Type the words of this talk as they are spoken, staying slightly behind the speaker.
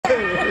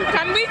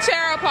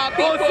our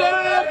people.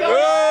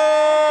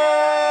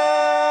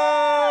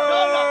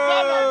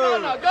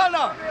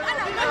 Ghana.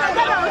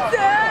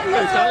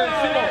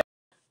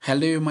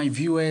 Hello my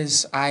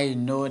viewers, I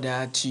know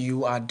that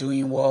you are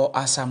doing well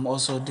as I'm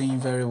also doing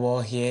very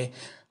well here.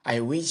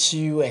 I wish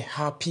you a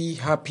happy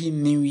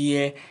new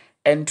year,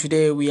 and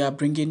today we are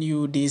bringing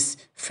you this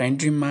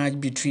friendly match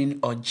between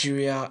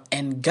Algeria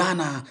and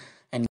Ghana,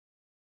 and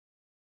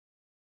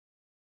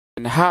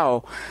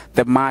how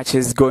the match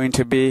is going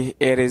to be.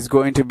 It is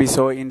going to be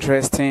so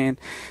interesting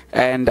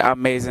and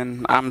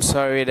amazing. I'm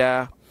sorry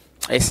that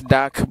it's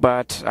dark,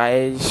 but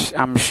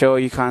I'm sure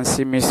you can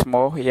see me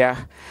small.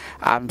 Yeah,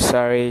 I'm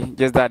sorry,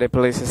 just that the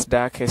place is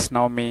dark. It's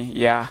not me.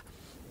 Yeah,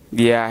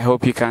 I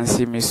hope you can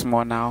see me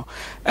small now.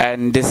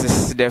 And this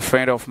is the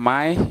friend of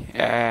mine,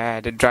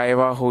 the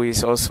driver, who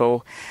is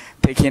also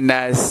taking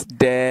us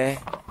there.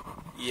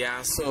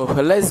 Yeah, so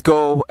let's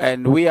go,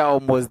 and we are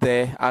almost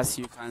there, as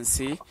you can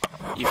see.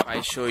 If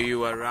I show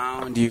you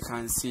around, you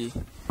can see.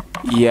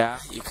 Yeah,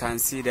 you can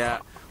see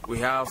that we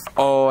have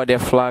all the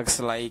flags.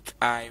 Like,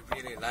 I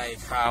really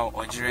like how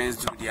Algerians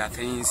do their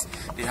things.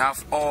 They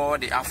have all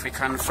the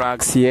African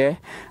flags here.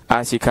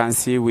 As you can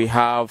see, we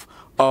have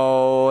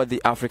all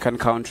the African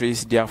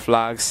countries, their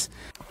flags.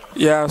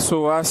 Yeah,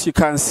 so as you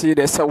can see,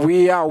 they say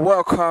we are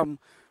welcome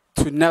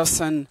to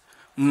Nelson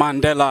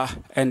Mandela,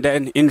 and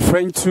then in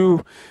French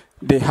too,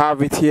 they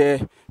have it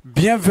here,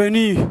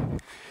 bienvenue.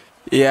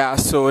 Yeah,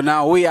 so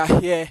now we are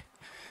here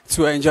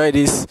to enjoy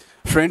this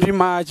friendly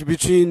match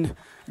between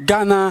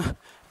Ghana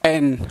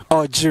and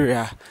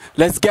Algeria.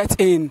 Let's get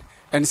in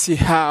and see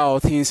how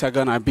things are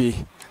gonna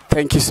be.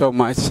 Thank you so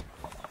much.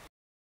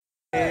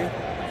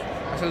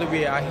 Actually,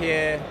 we are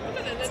here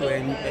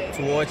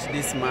to watch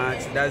this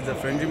match. That's the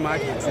friendly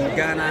match between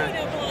Ghana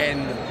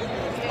and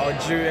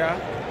Algeria,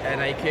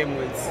 and I came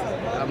with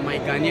my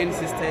Ghanaian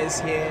sisters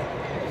here.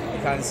 You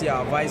can see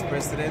our Vice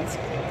President,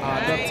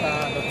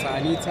 Dr.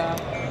 Anita,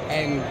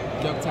 and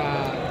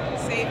Dr.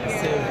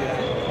 Xavier.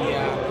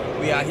 Yeah,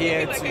 we are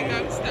here to.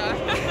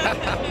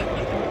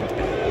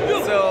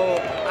 So,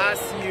 as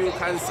you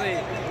can see,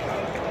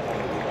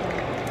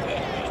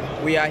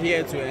 we are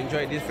here to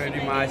enjoy this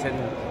friendly match,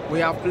 and we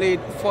have played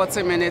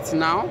 40 minutes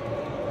now,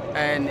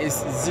 and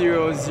it's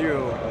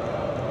 0-0.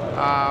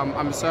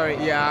 I'm sorry,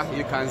 yeah,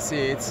 you can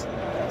see it.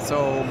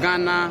 So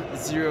Ghana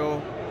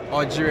 0,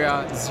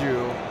 Algeria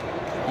 0.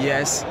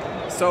 Yes.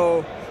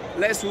 So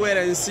let's wait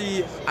and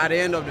see at the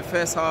end of the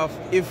first half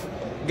if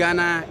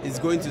Ghana is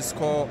going to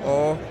score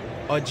or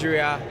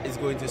Algeria is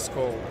going to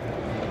score.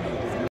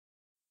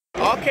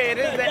 Okay,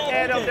 this is the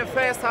end of the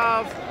first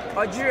half.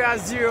 Algeria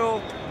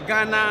 0,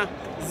 Ghana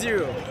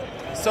 0.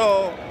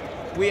 So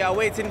we are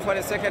waiting for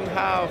the second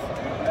half.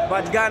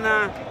 But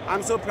Ghana,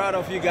 I'm so proud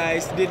of you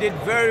guys. They did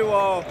very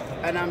well,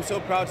 and I'm so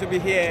proud to be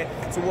here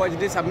to watch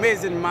this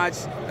amazing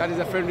match. That is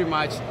a friendly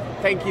match.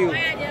 Thank you.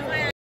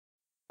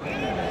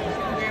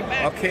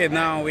 Okay,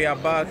 now we are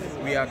back.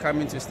 We are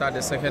coming to start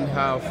the second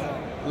half.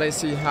 Let's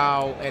see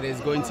how it is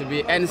going to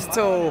be. And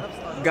still,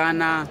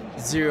 Ghana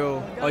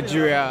 0,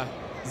 Algeria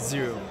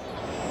 0.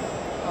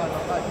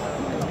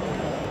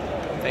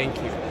 Thank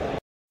you.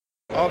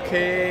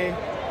 Okay.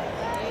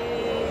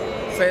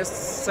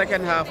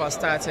 Second half has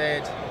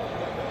started.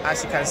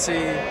 As you can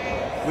see,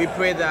 we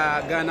pray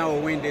that Ghana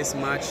will win this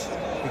match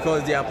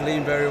because they are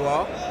playing very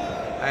well.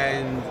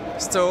 And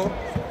still,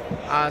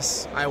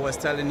 as I was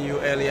telling you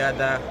earlier,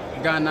 that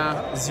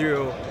Ghana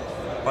 0,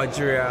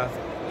 Algeria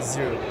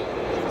 0.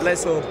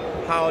 Let's hope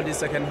how the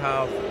second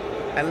half,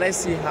 and let's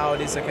see how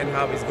the second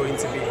half is going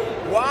to be.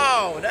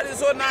 Wow, that is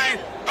so nice.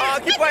 Oh,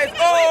 keeper is,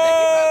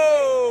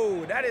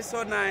 oh, that is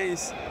so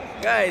nice.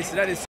 Guys,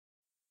 that is.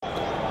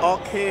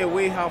 Okay,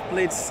 we have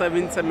played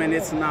 70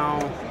 minutes now.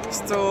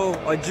 Still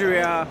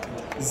Algeria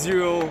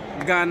 0,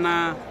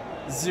 Ghana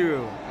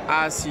 0,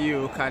 as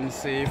you can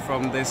see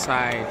from this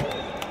side.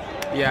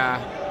 Yeah,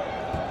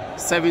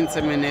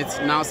 70 minutes,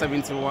 now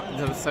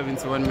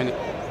 71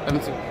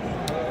 minutes.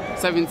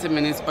 70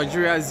 minutes,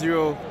 Algeria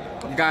 0,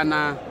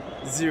 Ghana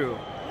 0.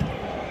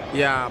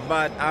 Yeah,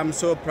 but I'm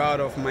so proud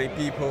of my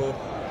people,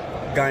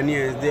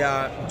 Ghanaians. They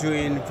are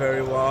doing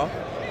very well.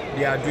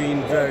 They are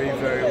doing very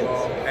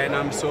well, and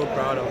I'm so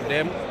proud of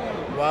them.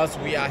 Whilst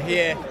we are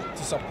here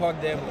to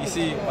support them, you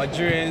see,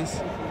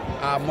 Algerians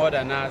are more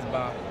than us,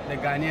 but the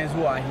Ghanaians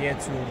who are here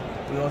too,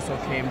 we also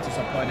came to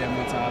support them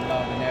with our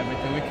love and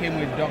everything. We came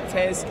with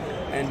doctors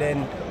and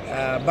then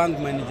bank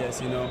managers,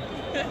 you know.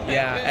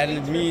 Yeah,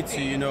 and me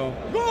too, you know.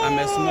 I'm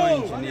a small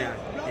engineer.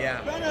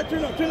 Yeah.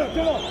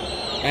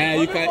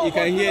 And you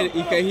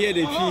can hear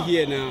the tree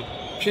here now.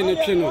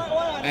 Chino.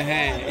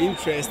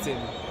 Interesting.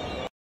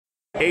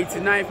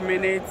 89th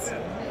minute,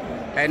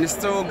 and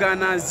still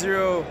Ghana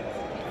 0,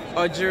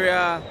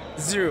 Algeria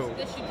 0.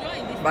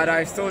 But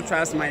I still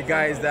trust my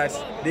guys that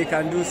they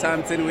can do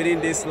something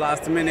within this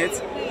last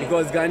minute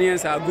because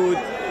Ghanaians are good.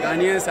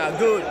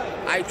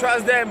 I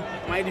trust them.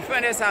 My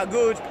defenders are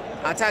good.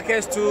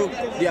 Attackers too,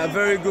 they are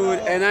very good,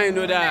 and I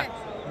know that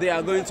they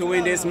are going to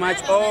win this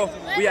match or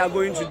we are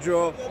going to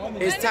draw.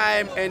 It's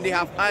time, and they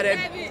have added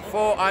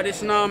 4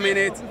 additional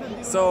minutes,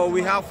 So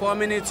we have 4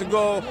 minutes to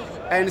go,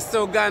 and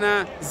still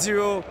Ghana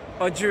 0,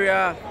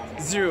 Algeria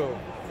 0.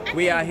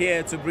 We are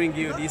here to bring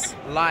you this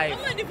live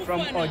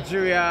from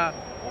Algeria,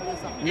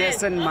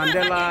 Nelson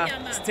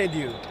Mandela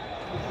Stadium.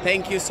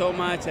 Thank you so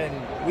much,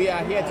 and we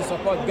are here to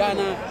support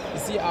Ghana. You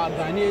see our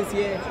Ghanaians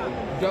here,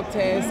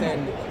 doctors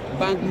and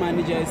bank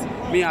managers.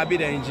 Me, I'll be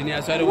the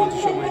engineer, so I don't want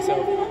to show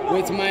myself.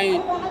 With my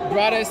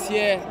brothers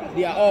here,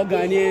 they are all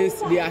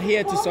Ghanaians. They are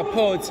here to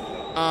support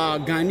our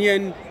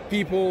Ghanaian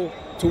people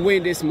to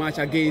win this match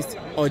against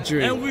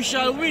Algeria. And we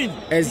shall win.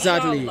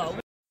 Exactly.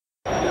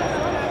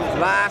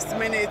 Last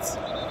minute,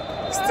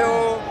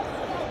 still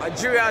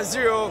Algeria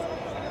 0,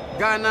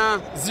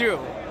 Ghana 0.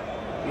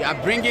 We are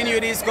bringing you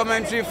this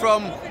commentary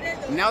from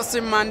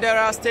Nelson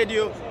Mandela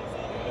Stadium.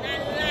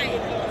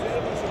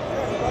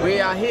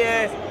 We are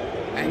here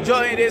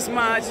enjoying this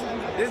match.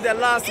 This is the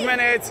last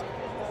minute.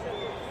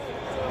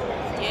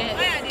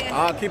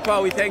 Our keeper,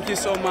 we thank you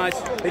so much.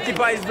 The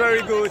keeper is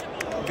very good.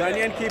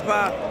 Ghanaian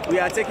keeper, we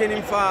are taking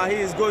him far. He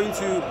is going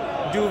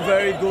to do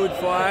very good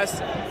for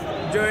us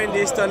during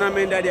this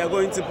tournament that they are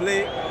going to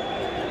play.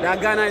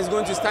 That Ghana is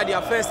going to start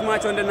their first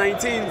match on the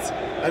 19th,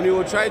 and we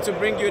will try to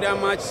bring you that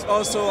match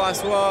also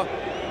as well,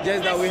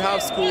 just that we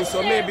have school,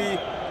 so maybe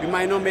we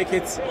might not make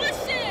it.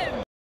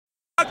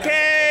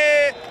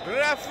 Okay,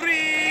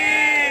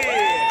 referee!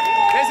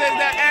 This is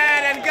the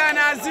end, and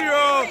Ghana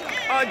 0,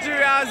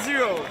 Algeria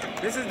 0.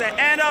 This is the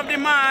end of the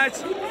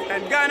match,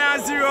 and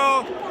Ghana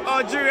 0,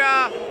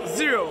 Algeria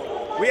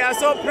 0. We are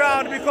so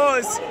proud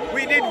because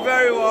we did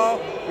very well.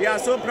 We are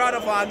so proud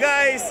of our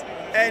guys,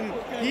 and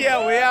here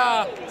we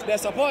are, the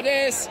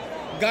supporters,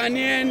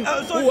 Ghanaian,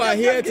 who are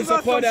here to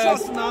support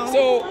us.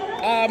 So,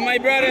 my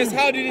brothers,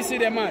 how did you see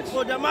the match?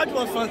 Well, the match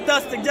was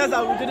fantastic, just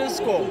that we didn't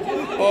score.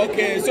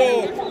 Okay,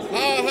 so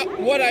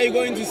what are you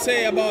going to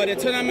say about the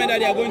tournament that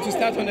they are going to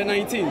start on the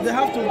 19th? They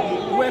have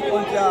to work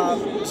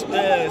on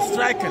their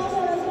striking.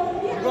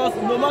 Because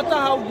no matter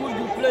how good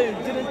you play,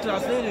 it didn't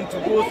translate into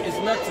goals, it's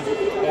nothing.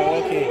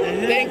 Oh,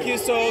 okay. Thank you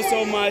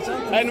so much.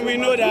 And we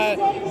know that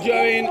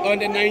on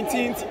the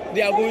 19th,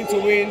 they are going to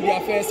win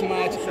their first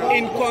match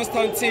in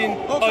Constantine,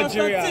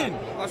 Algeria.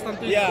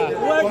 Constantine. Yeah,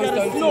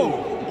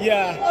 Constantine.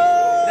 Yeah,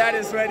 that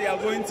is where they are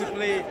going to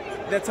play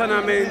the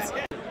tournament.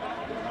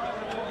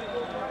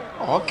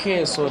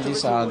 Okay, so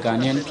these are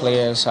Ghanaian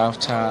players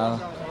after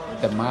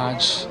the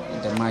match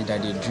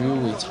that they drew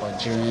with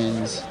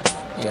Algerians.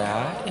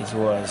 Yeah, it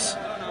was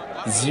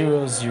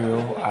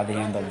 0-0 at the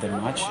end of the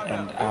match,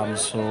 and I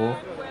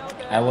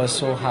was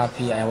so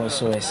happy, I was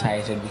so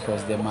excited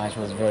because the match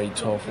was very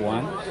tough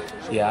one.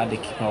 Yeah, the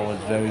keeper was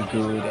very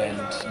good, and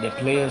the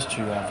players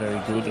too are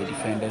very good. The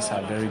defenders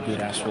are very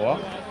good as well.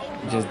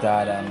 Just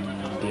that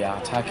the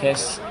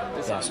attackers,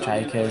 the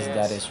strikers,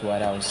 that is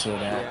what I would say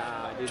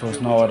that it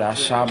was not that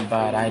sharp,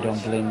 but I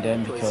don't blame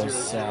them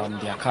because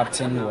their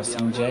captain was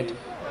injured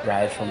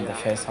right from the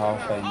first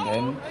half, and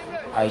then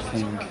I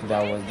think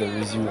that was the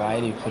reason why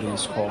they couldn't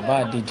score,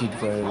 but they did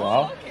very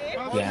well.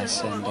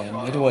 Yes, and then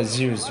it was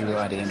 0-0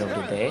 at the end of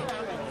the day,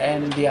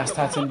 and they are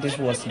starting, this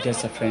was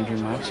just a friendly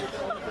match,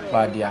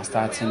 but they are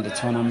starting the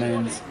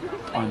tournament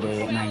on the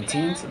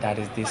 19th, that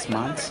is this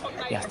month.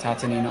 They are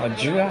starting in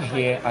Algeria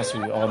here, as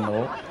we all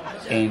know,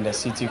 in the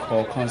city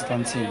called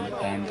Constantine,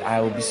 and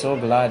I will be so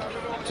glad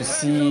to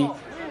see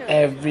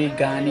every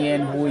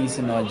Ghanaian who is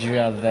in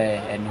Algeria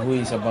there and who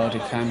is about to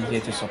come here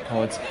to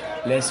support.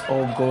 Let's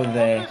all go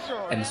there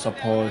and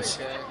support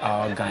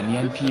our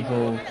Ghanaian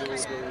people.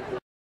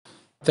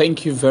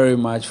 Thank you very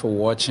much for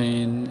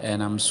watching,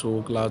 and I'm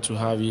so glad to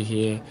have you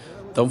here.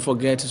 Don't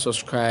forget to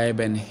subscribe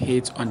and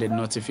hit on the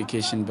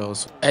notification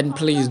bells, and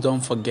please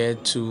don't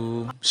forget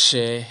to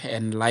share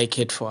and like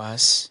it for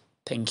us.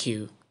 Thank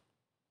you.